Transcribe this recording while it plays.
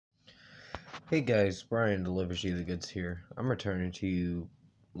Hey guys, Brian delivers you the goods here. I'm returning to you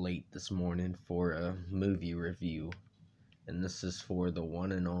late this morning for a movie review, and this is for the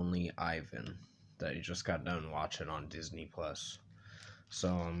one and only Ivan that I just got done watching on Disney Plus. So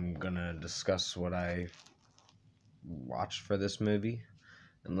I'm gonna discuss what I watched for this movie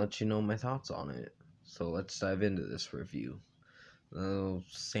and let you know my thoughts on it. So let's dive into this review.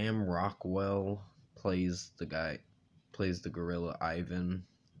 Sam Rockwell plays the gorilla Ivan.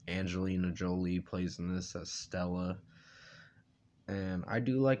 Angelina Jolie plays in this as Stella. And I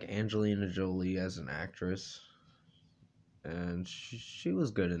do like Angelina Jolie as an actress, and she was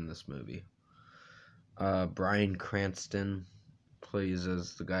good in this movie. Bryan Cranston plays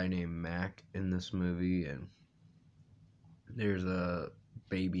as the guy named Mac in this movie, and there's a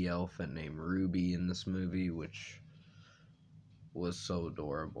baby elephant named Ruby in this movie, which was so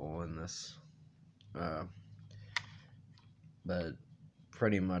adorable in this. But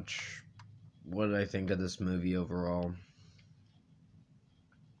pretty much, what did I think of this movie overall?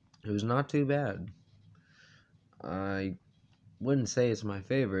 It was not too bad. I wouldn't say it's my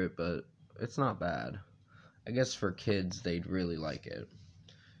favorite, but it's not bad. I guess for kids, they'd really like it,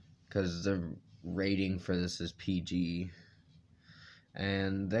 because the rating for this is PG,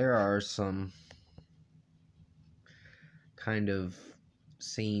 and there are some kind of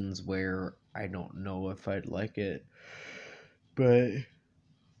scenes where I don't know if I'd like it, but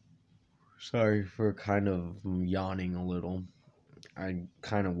sorry for kind of yawning a little. I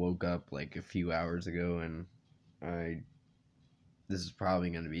kind of woke up like a few hours ago, and this is probably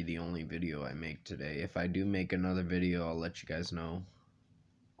going to be the only video I make today. If I do make another video, I'll let you guys know.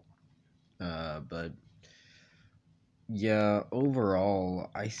 But yeah, overall,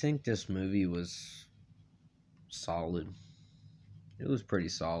 I think this movie was solid. It was pretty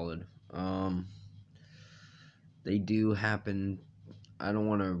solid. They do happen. I don't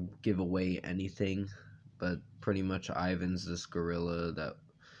want to give away anything, but pretty much Ivan's this gorilla that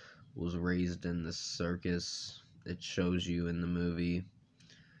was raised in the circus. It shows you in the movie,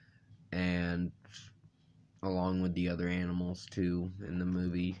 and along with the other animals too in the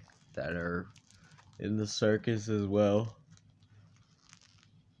movie that are in the circus as well.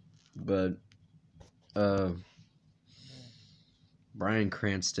 But Bryan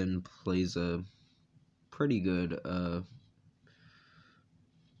Cranston plays a pretty good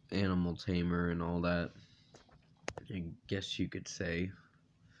animal tamer and all that, I guess you could say,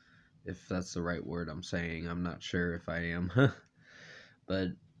 if that's the right word I'm saying. I'm not sure if I am. But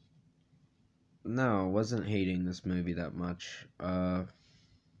no, I wasn't hating this movie that much.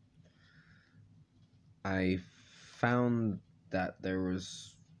 I found that there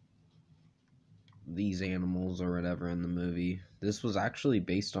was these animals or whatever in the movie. This was actually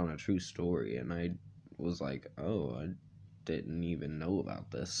based on a true story, and I was like, oh, I didn't even know about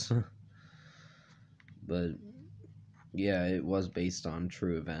this. But yeah, it was based on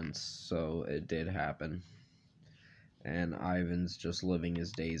true events, so it did happen. And Ivan's just living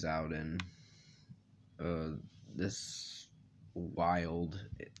his days out in this wild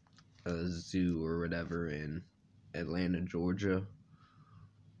zoo or whatever in Atlanta, Georgia.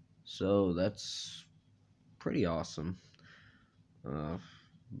 So that's pretty awesome.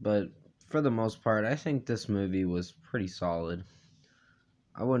 But for the most part, I think this movie was pretty solid.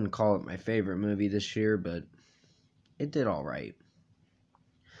 I wouldn't call it my favorite movie this year, but it did alright.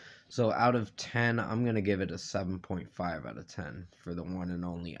 So out of 10, I'm going to give it a 7.5 out of 10 for the one and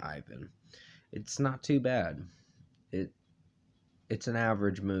only Ivan. It's not too bad. It's an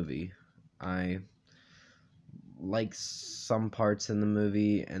average movie. I like some parts in the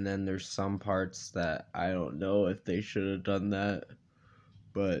movie, and then there's some parts that I don't know if they should have done that.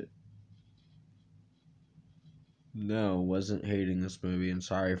 But no, wasn't hating this movie, and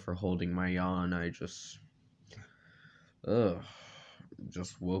sorry for holding my yawn. I just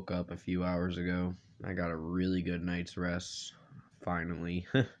woke up a few hours ago. I got a really good night's rest, finally.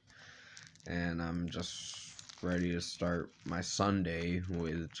 And I'm just ready to start my Sunday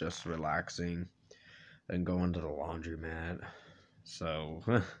with just relaxing and going to the laundromat. So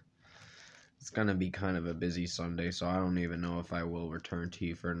it's gonna be kind of a busy Sunday, so I don't even know if I will return to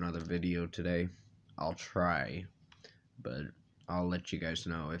you for another video today. I'll try, but I'll let you guys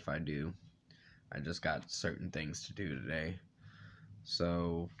know if I do. I just got certain things to do today.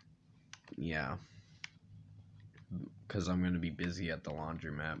 So yeah, because I'm going to be busy at the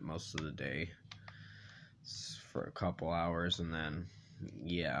laundromat most of the day for a couple hours, and then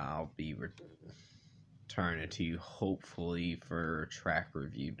yeah, I'll be returning to you hopefully for a track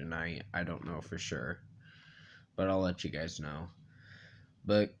review tonight. I don't know for sure, but I'll let you guys know.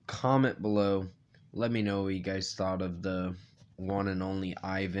 But comment below, let me know what you guys thought of the one and only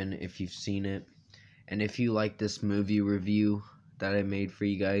Ivan, if you've seen it. And if you like this movie review that I made for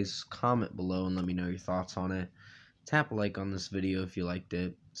you guys, comment below and let me know your thoughts on it. Tap a like on this video if you liked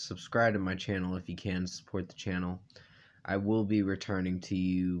it. Subscribe to my channel if you can, support the channel. I will be returning to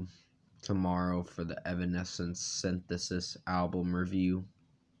you tomorrow for the Evanescence Synthesis album review.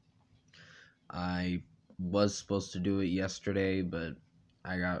 I was supposed to do it yesterday, but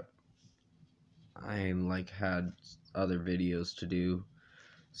I had other videos to do,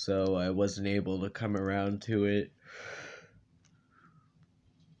 so I wasn't able to come around to it.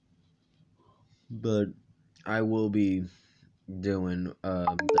 But I will be doing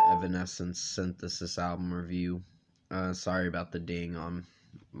the Evanescence Synthesis album review. Sorry about the ding on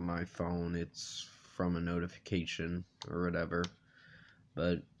my phone. It's from a notification or whatever.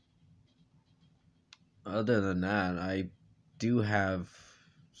 But other than that, I do have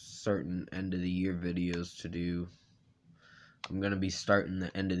certain end of the year videos to do. I'm going to be starting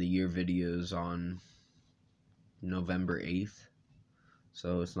the end of the year videos on November 8th.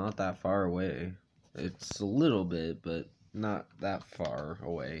 So it's not that far away. It's a little bit, but not that far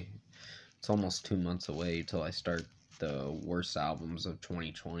away. It's almost 2 months away till I start the worst albums of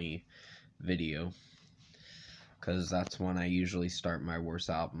 2020 video. Because that's when I usually start my worst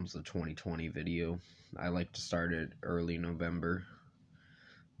albums of 2020 video. I like to start it early November.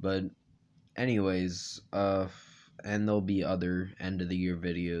 But anyways, and there'll be other end of the year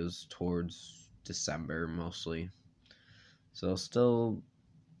videos towards December mostly. So still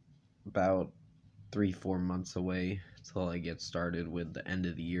about 3-4 months away till I get started with the end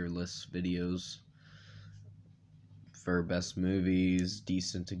of the year list videos for best movies,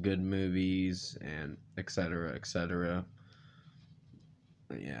 decent to good movies, and etc. etc.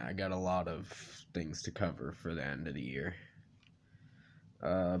 Yeah, I got a lot of things to cover for the end of the year.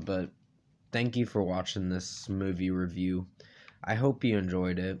 But thank you for watching this movie review. I hope you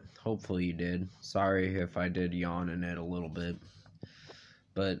enjoyed it. Hopefully you did. Sorry if I did yawn in it a little bit.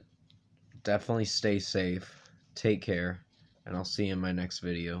 But definitely stay safe. Take care. And I'll see you in my next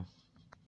video.